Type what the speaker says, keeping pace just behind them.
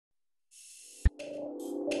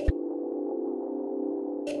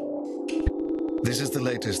This is the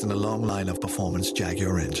latest in a long line of performance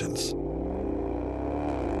Jaguar engines.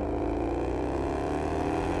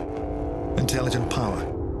 Intelligent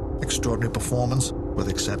power, extraordinary performance with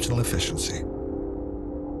exceptional efficiency.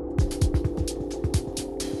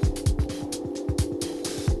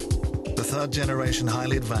 The third generation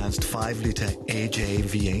highly advanced 5-litre AJ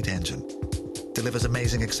V8 engine delivers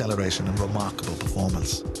amazing acceleration and remarkable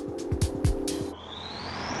performance.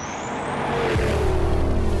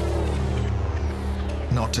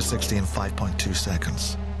 Naught to 60 in 5.2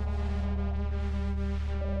 seconds.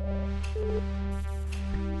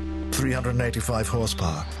 385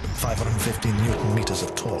 horsepower, 515 Newton meters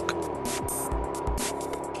of torque.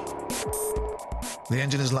 The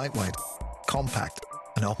engine is lightweight, compact,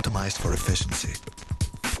 and optimized for efficiency.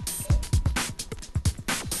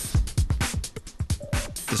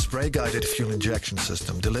 The spray-guided fuel injection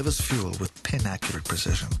system delivers fuel with pin-accurate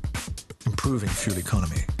precision, improving fuel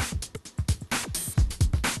economy.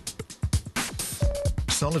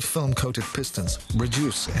 Solid film-coated pistons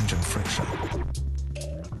reduce engine friction.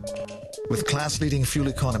 With class-leading fuel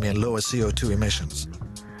economy and lower CO2 emissions,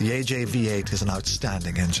 the AJ V8 is an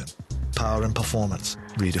outstanding engine. Power and performance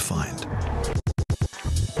redefined.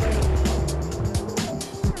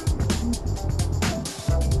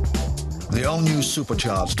 The all-new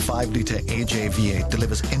supercharged 5-litre AJ V8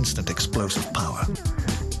 delivers instant explosive power.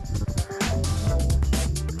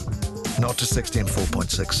 0 to 60 in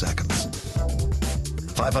 4.6 seconds.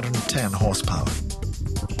 510 horsepower.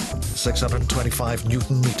 625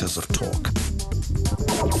 Newton meters of torque.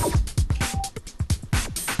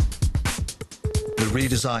 The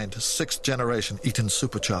redesigned 6th generation Eaton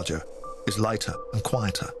supercharger is lighter and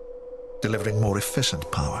quieter, delivering more efficient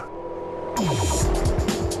power.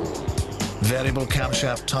 Variable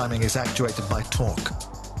camshaft timing is actuated by torque,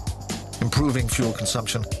 improving fuel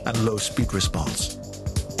consumption and low speed response.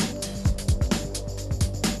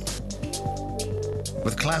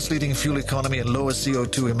 With class-leading fuel economy and lower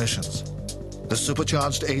CO2 emissions, the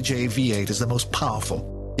supercharged AJ V8 is the most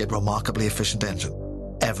powerful yet remarkably efficient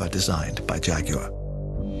engine ever designed by Jaguar.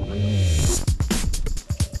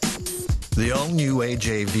 The all-new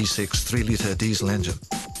AJ V6 3-litre diesel engine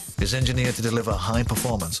is engineered to deliver high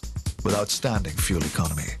performance with outstanding fuel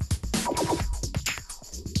economy.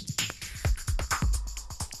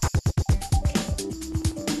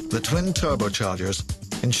 The twin turbochargers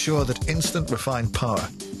ensure that instant refined power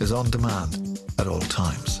is on demand at all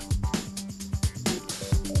times.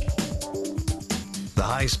 The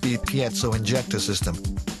high-speed piezo injector system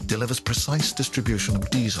delivers precise distribution of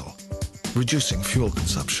diesel, reducing fuel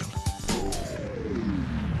consumption.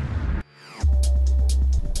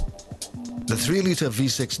 The 3-litre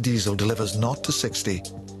V6 diesel delivers 0 to 60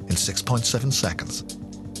 in 6.7 seconds,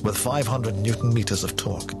 with 500 Newton meters of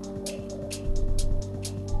torque.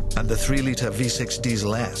 And the 3-litre V6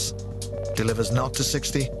 Diesel S delivers 0 to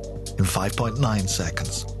 60 in 5.9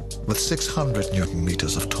 seconds, with 600 Newton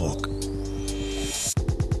meters of torque.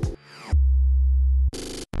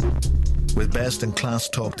 With best-in-class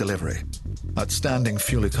torque delivery, outstanding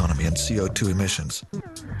fuel economy and CO2 emissions,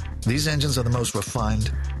 these engines are the most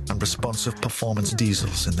refined and responsive performance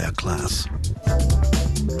diesels in their class.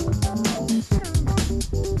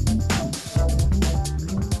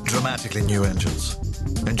 Dramatically new engines,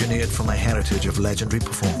 engineered from a heritage of legendary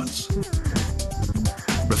performance.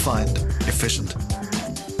 Refined, efficient,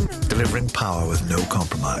 delivering power with no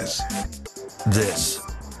compromise. This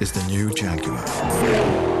is the new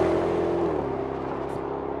Jaguar.